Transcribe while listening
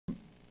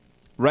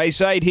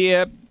Race 8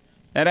 here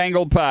at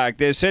Angle-Park.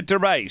 They're set to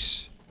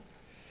race.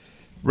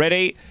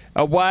 Ready,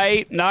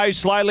 away, no,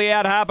 slowly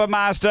out Harbour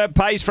Master.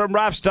 Pace from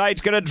Rough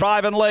State's going to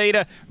drive and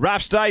lead.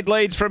 Rough State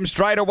leads from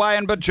straight away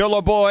and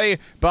Bachula Boy.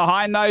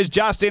 Behind those,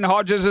 Justin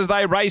Hodges as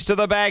they race to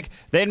the back.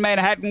 Then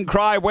Manhattan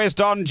Cry, West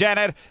on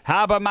Janet,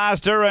 Harbour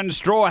Master and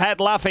Straw Hat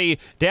Luffy.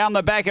 Down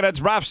the back and it's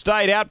Rough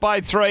State out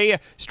by 3.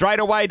 Straight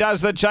away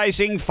does the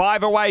chasing.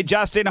 5 away,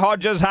 Justin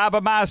Hodges,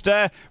 Harbour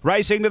Master.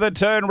 Racing to the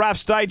turn, Rough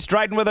State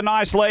straightened with a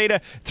nice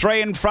lead.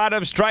 3 in front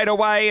of straight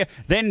away.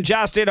 Then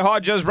Justin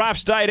Hodges, Rough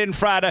State in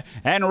front.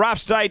 And Rough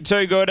State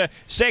too good.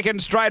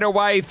 Second straight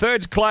away.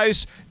 Third's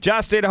close.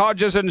 Justin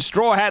Hodges and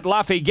Straw Hat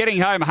Luffy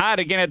getting home hard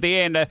again at the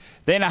end.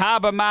 Then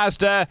Harbour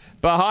Master.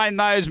 Behind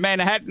those,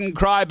 Manhattan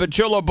Cry,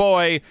 Bachula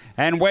Boy.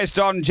 And West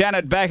on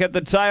Janet back at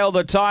the tail.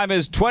 The time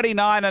is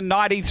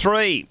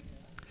 29:93.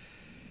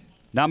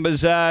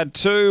 Numbers are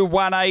 2,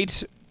 1,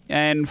 8.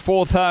 And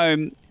fourth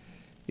home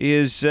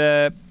is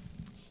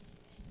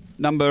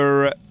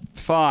number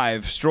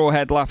 5, Straw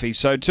Hat Luffy.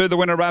 So to the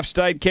winner, Rough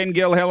State, Ken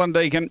Gill, Helen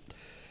Deacon.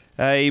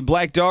 A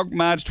Black Dog,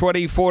 March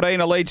 2014,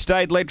 Elite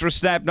State, Letra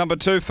Snap, number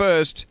 2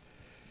 first.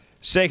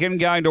 Second,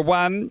 going to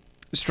 1.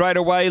 Straight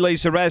away,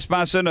 Lisa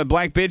Rasmussen, a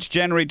Black Bitch,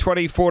 January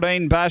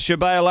 2014, Barsha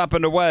Bale up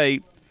and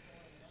away.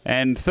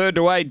 And third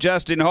to 8,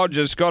 Justin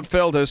Hodges, Scott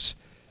Feltus,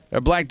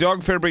 a Black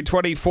Dog, February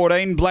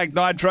 2014, Black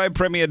Nitro,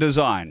 Premier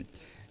Design.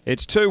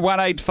 It's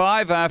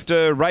 2-1-8-5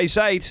 after race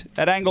 8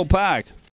 at Angle-Park.